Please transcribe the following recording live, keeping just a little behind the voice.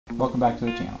Welcome back to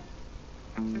the channel.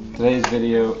 Today's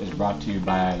video is brought to you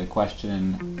by the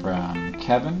question from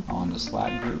Kevin on the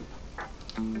Slack group.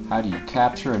 How do you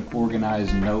capture and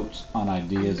organize notes on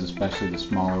ideas, especially the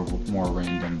smaller, more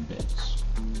random bits?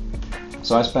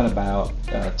 So I spent about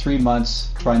 3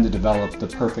 months trying to develop the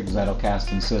perfect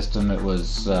Zettelkasten system. It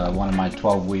was one of my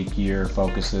 12-week year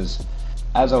focuses.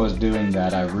 As I was doing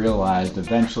that, I realized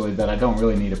eventually that I don't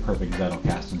really need a perfect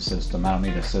Zettelkasten system. I don't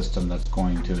need a system that's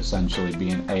going to essentially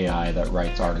be an AI that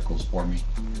writes articles for me.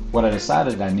 What I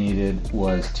decided I needed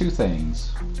was two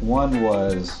things. One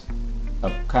was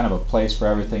a kind of a place for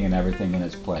everything and everything in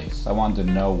its place. I wanted to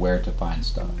know where to find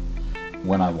stuff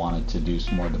when I wanted to do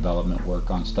some more development work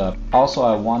on stuff. Also,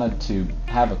 I wanted to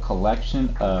have a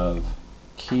collection of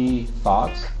key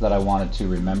thoughts that I wanted to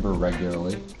remember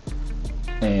regularly,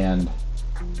 and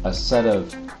a set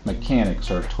of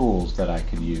mechanics or tools that I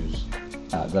could use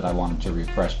that I wanted to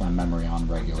refresh my memory on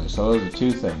regularly. So those are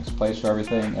two things: place for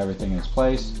everything, everything in its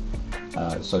place.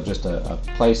 So just a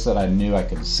place that I knew I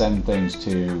could send things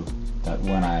to, that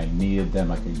when I needed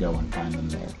them I could go and find them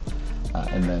there.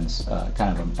 And then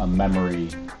kind of a memory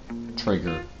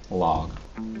trigger log.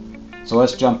 So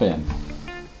let's jump in.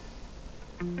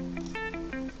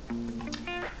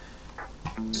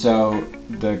 So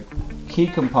the key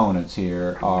components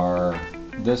here are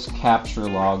this capture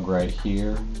log right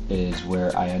here is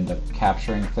where I end up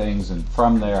capturing things, and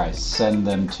from there I send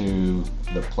them to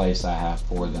the place I have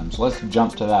for them. So let's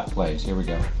jump to that place. Here we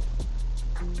go.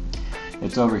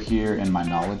 It's over here in my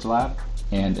knowledge lab,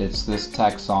 and it's this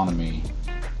taxonomy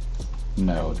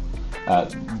node.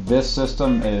 This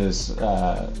system is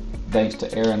thanks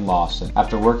to Aaron Lawson.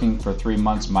 After working for 3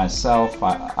 months myself,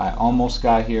 I almost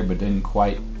got here but didn't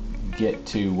quite get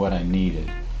to what I needed.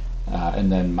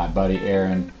 And then my buddy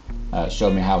Aaron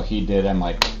showed me how he did. I'm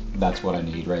like, that's what I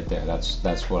need right there.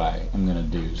 That's what I am going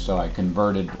to do. So I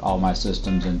converted all my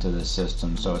systems into this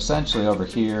system. So essentially over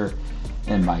here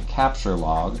in my capture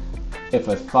log, if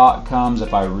a thought comes,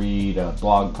 if I read a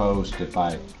blog post, if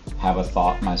I have a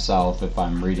thought myself, if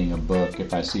I'm reading a book,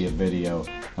 if I see a video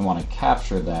and want to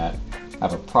capture that, I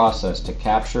have a process to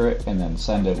capture it and then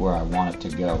send it where I want it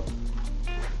to go.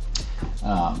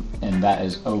 And that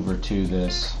is over to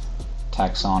this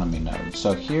taxonomy node.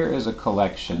 So here is a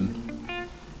collection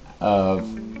of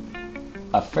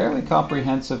a fairly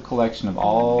comprehensive collection of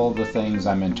all the things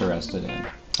I'm interested in,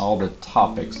 all the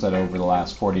topics that over the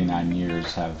last 49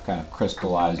 years have kind of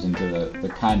crystallized into the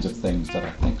kinds of things that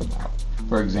I think about.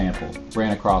 For example,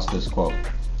 ran across this quote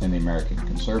in the American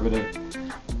Conservative: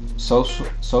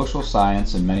 Social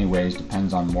science in many ways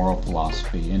depends on moral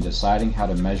philosophy. In deciding how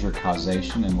to measure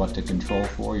causation and what to control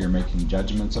for, you're making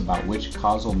judgments about which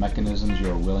causal mechanisms you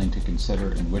are willing to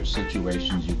consider and which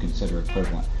situations you consider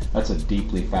equivalent. That's a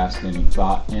deeply fascinating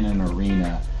thought in an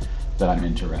arena that I'm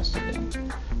interested in.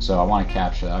 So I want to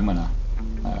capture that. I'm going to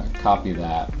copy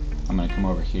that. I'm going to come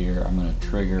over here. I'm going to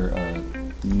trigger a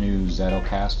new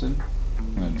Zettelkasten.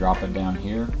 I'm going to drop it down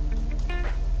here.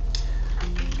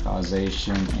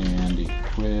 Causation and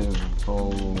equivalency.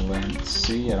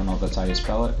 I don't know if that's how you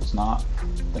spell it. It's not.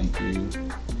 Thank you.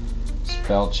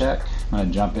 Spell check. I'm going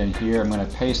to jump in here. I'm going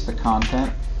to paste the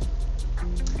content.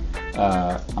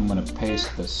 I'm going to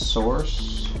paste the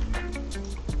source.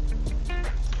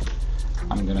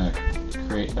 I'm going to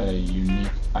create a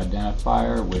unique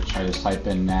identifier, which I just type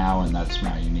in now, and that's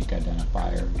my unique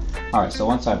identifier. Alright, so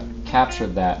once I've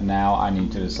captured that, now I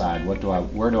need to decide where do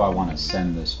I want to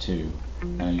send this to.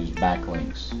 And I use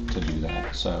backlinks to do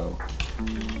that. So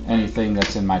anything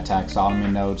that's in my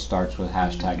taxonomy node starts with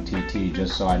 #TT,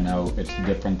 just so I know it's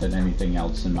different than anything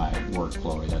else in my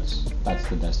Workflowy. That's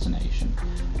the destination.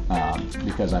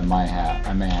 Because I may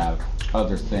have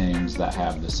other things that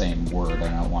have the same word and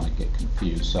I don't want to get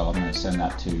confused. So I'm going to send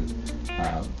that to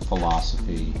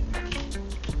philosophy,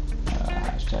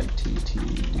 #TT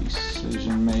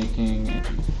decision making,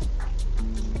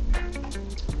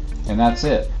 and that's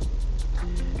it.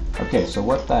 Okay, so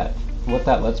what that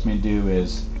lets me do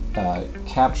is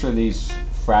capture these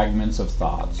fragments of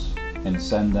thoughts and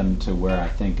send them to where I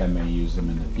think I may use them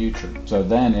in the future. So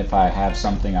then if I have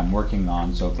something I'm working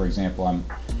on, so for example I'm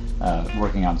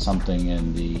working on something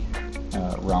in the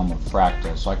realm of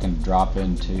fractals, so I can drop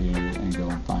into and go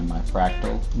and find my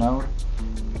fractal node.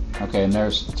 Okay, and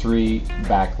there's 3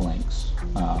 backlinks.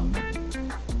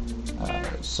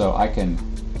 So I can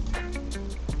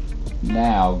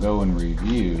now go and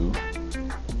review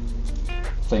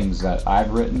things that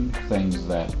I've written, things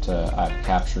that I've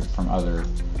captured from other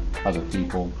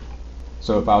people.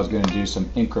 So if I was going to do some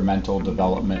incremental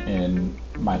development in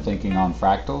my thinking on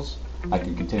fractals, I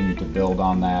can continue to build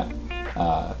on that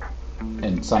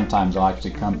and sometimes I'll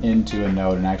actually come into a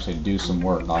node and actually do some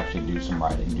work. I'll actually do some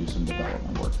writing, do some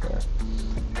development work there.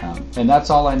 And that's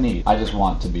all I need. I just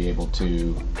want to be able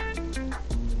to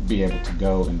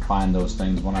go and find those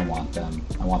things when I want them.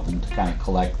 I want them to kind of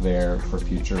collect there for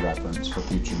future reference, for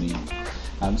future need.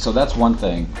 So that's one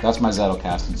thing. That's my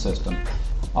Zettelkasten system.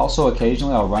 Also,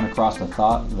 occasionally I'll run across a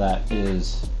thought that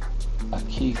is a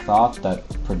key thought that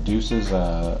produces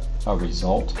a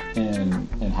result in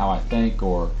how I think,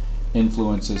 or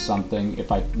influences something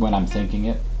when I'm thinking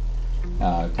it.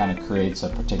 Kind of creates a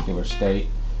particular state.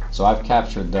 So I've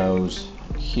captured those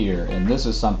here, and this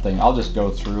is something I'll just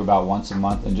go through about once a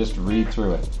month and just read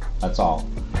through it. That's all,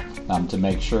 to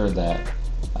make sure that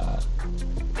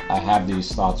I have these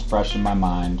thoughts fresh in my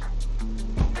mind,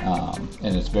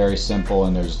 and it's very simple,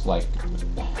 and there's like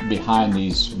behind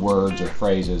these words or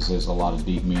phrases is a lot of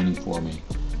deep meaning for me.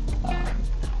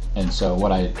 And so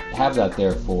what I have that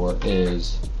there for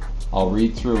is I'll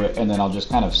read through it, and then I'll just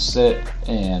kind of sit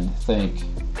and think,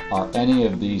 are any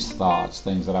of these thoughts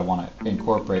things that I want to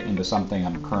incorporate into something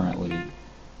I'm currently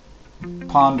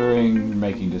pondering,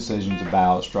 making decisions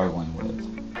about, struggling with?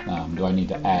 Do I need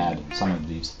to add some of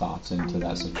these thoughts into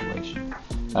that situation?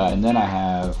 And then I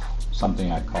have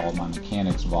something I call my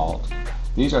mechanics vault.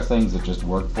 These are things that just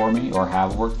work for me, or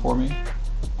have worked for me,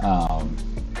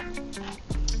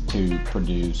 to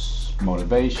produce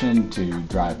motivation, to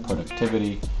drive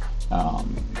productivity,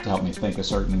 to help me think a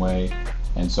certain way.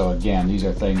 And so again, these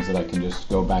are things that I can just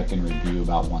go back and review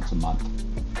about once a month,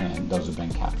 and those have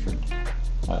been captured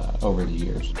over the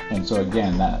years. And so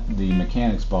again, the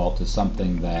mechanics vault is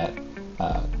something that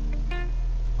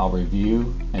I'll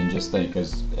review and just think,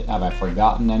 have I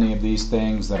forgotten any of these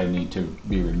things that I need to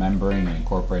be remembering and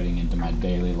incorporating into my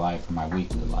daily life or my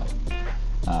weekly life?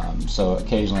 So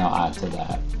occasionally I'll add to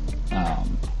that.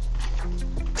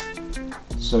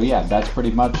 So yeah, that's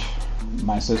pretty much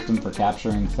my system for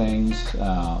capturing things,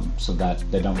 so that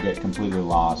they don't get completely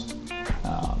lost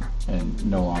and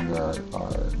no longer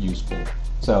are useful.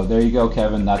 So there you go,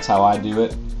 Kevin. That's how I do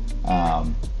it.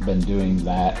 Been doing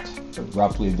that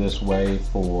roughly this way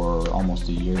for almost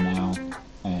a year now,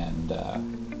 and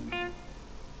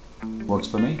works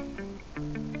for me.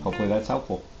 Hopefully that's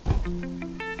helpful.